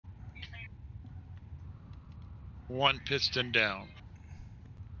one piston down.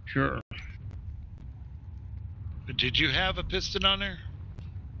 Sure. Did you have a piston on there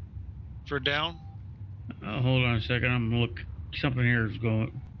for down? Hold on a second. I'm gonna look. Something here is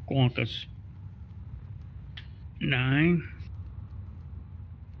going wonkus. 9.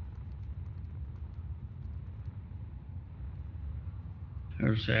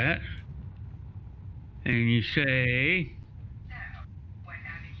 There's that. And you say...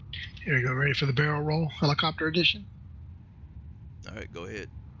 Here we go. Ready for the barrel roll, helicopter edition? All right, go ahead.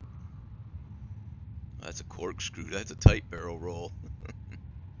 That's a corkscrew. That's a tight barrel roll.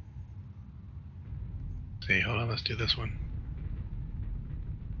 See, hold on. Let's do this one.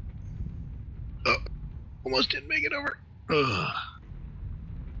 Oh, almost didn't make it over. Ugh.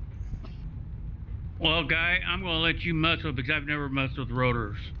 Well, Guy, I'm going to let you mess with because I've never messed with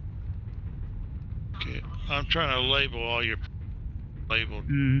rotors. Okay, I'm trying to label all your labeled.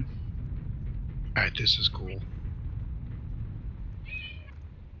 Mm. All right, this is cool.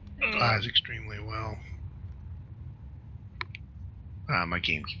 Flies extremely well. My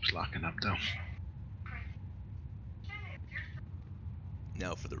game keeps locking up though.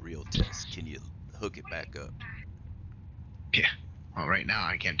 Now for the real test. Can you hook it back up? Yeah. Well, right now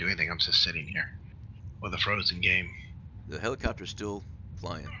I can't do anything. I'm just sitting here with a frozen game. The helicopter's still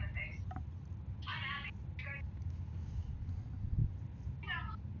flying.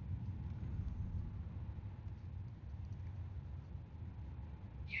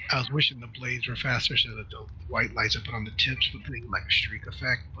 I was wishing the blades were faster so that the white lights I put on the tips would be like a streak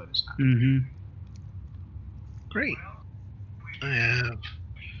effect, but it's not. Mm-hmm. Great. I have.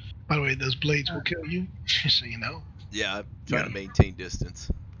 By the way, those blades will kill you, so you know. Yeah, I'm trying to maintain distance.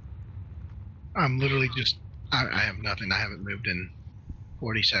 I'm literally just. I have nothing. I haven't moved in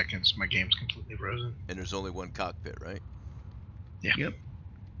 40 seconds. My game's completely frozen. And there's only one cockpit, right? Yeah. Yep.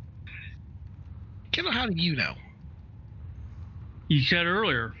 Kendall, how do you know? You said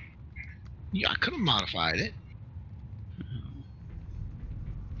earlier. Yeah, I could have modified it.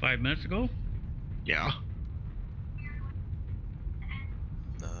 5 minutes ago? Yeah.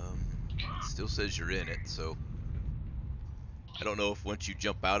 It still says you're in it, so I don't know if once you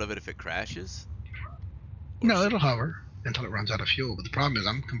jump out of it, if it crashes. No, it'll hover until it runs out of fuel. But the problem is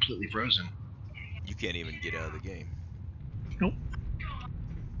I'm completely frozen. You can't even get out of the game. Nope.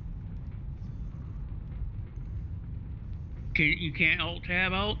 You can't alt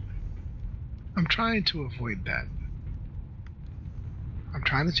tab out? I'm trying to avoid that. I'm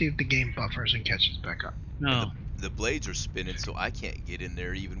trying to see if the game buffers and catches back up. No. The blades are spinning, so I can't get in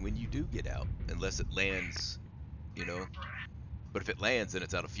there even when you do get out, unless it lands, you know. But if it lands, then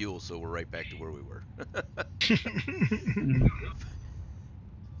it's out of fuel, so we're right back to where we were.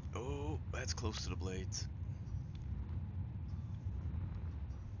 Oh, that's close to the blades.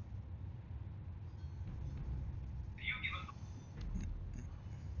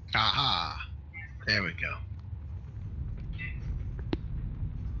 Aha! There we go.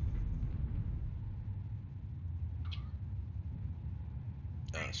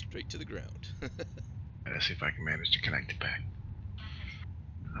 Straight to the ground. Let's see if I can manage to connect it back.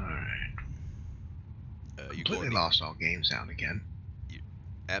 Alright. You Completely lost all game sound again. You're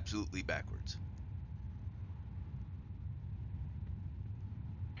absolutely backwards.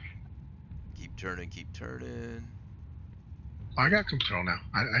 Keep turning, keep turning. I got control now.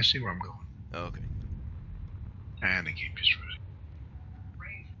 I see where I'm going. Okay. And the game just froze.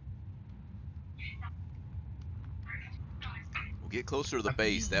 We'll get closer to the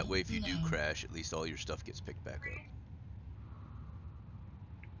base. That way, if you do crash, at least all your stuff gets picked back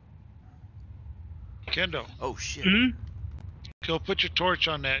up. Kendo. Oh shit. Mm-hmm. Go put your torch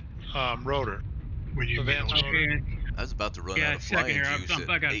on that rotor. Would you The Vance rotor. I was about to run Yeah, out of second flying here. juice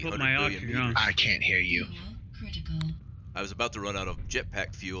I at gotta 800 put my billion oxygen on. meters. I can't hear you. Critical. I was about to run out of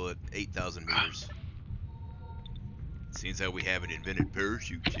jetpack fuel at 8,000 meters. Seems how we haven't invented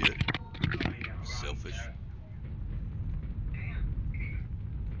parachutes yet. Selfish.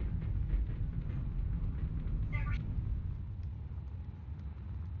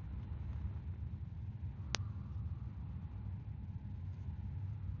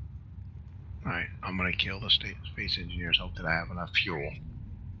 Alright, I'm gonna kill the space engineers, hope that I have enough fuel.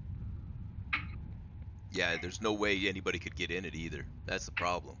 Yeah, there's no way anybody could get in it either. That's the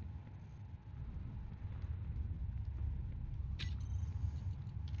problem.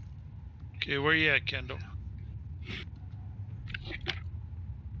 Okay, where you at, Kendall?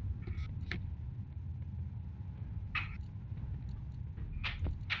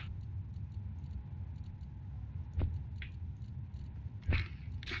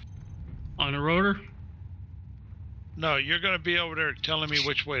 On the rotor? No, you're going to be over there telling me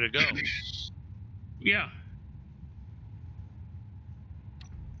which way to go. Yeah.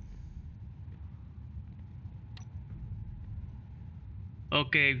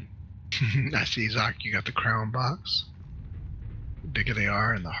 Okay. I see, Zoc, you got the crown box. The bigger they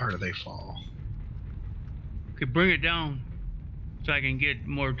are and the harder they fall. Okay, bring it down so I can get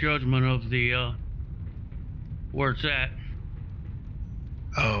more judgment of the where it's at.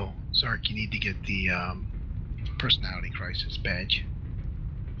 Oh, Zark, you need to get the personality crisis badge.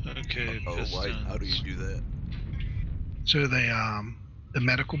 Okay, Oh, why? How do you do that? So the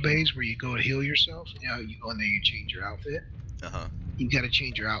medical bays where you go to heal yourself, you know, you go in there, you change your outfit. You got to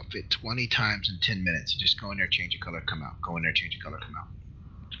change your outfit 20 times in 10 minutes. You just go in there, change your color, come out. Go in there, change your color, come out.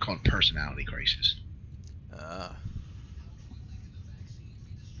 It's called personality crisis. Ah.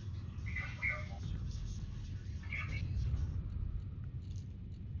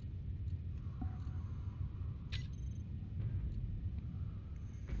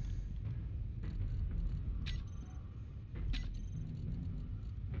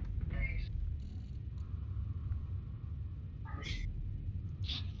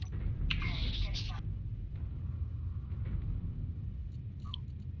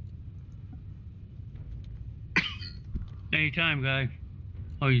 Anytime, guy.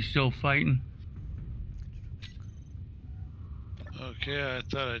 Oh, you still fighting? Okay, I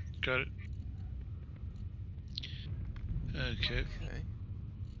thought I got it. Okay. Okay.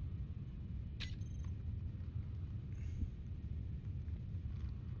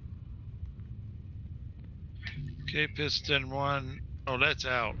 Okay, piston 1. Oh, that's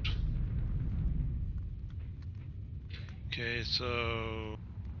out. Okay, so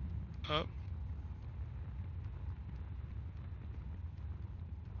up.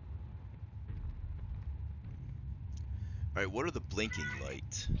 All right. What are the blinking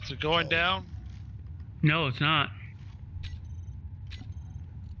lights? Is it going down? No, it's not.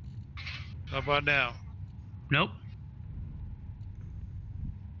 How about now? Nope.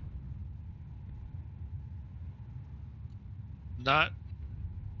 Not.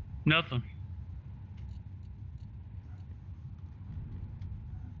 Nothing.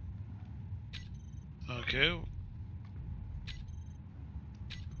 Okay.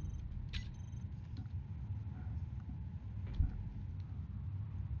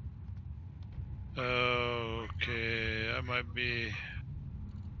 Okay, I might be.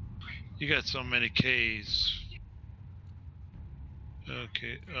 You got so many K's.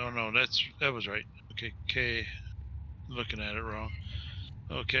 Okay. Oh no, that was right. Okay, K. Looking at it wrong.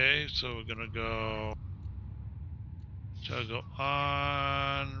 Okay, so we're gonna go. So I'll go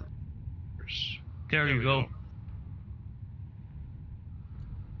on. There you we go.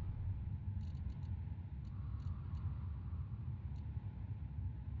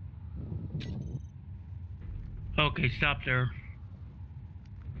 Okay, stop there.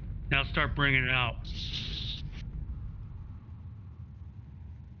 Now start bringing it out.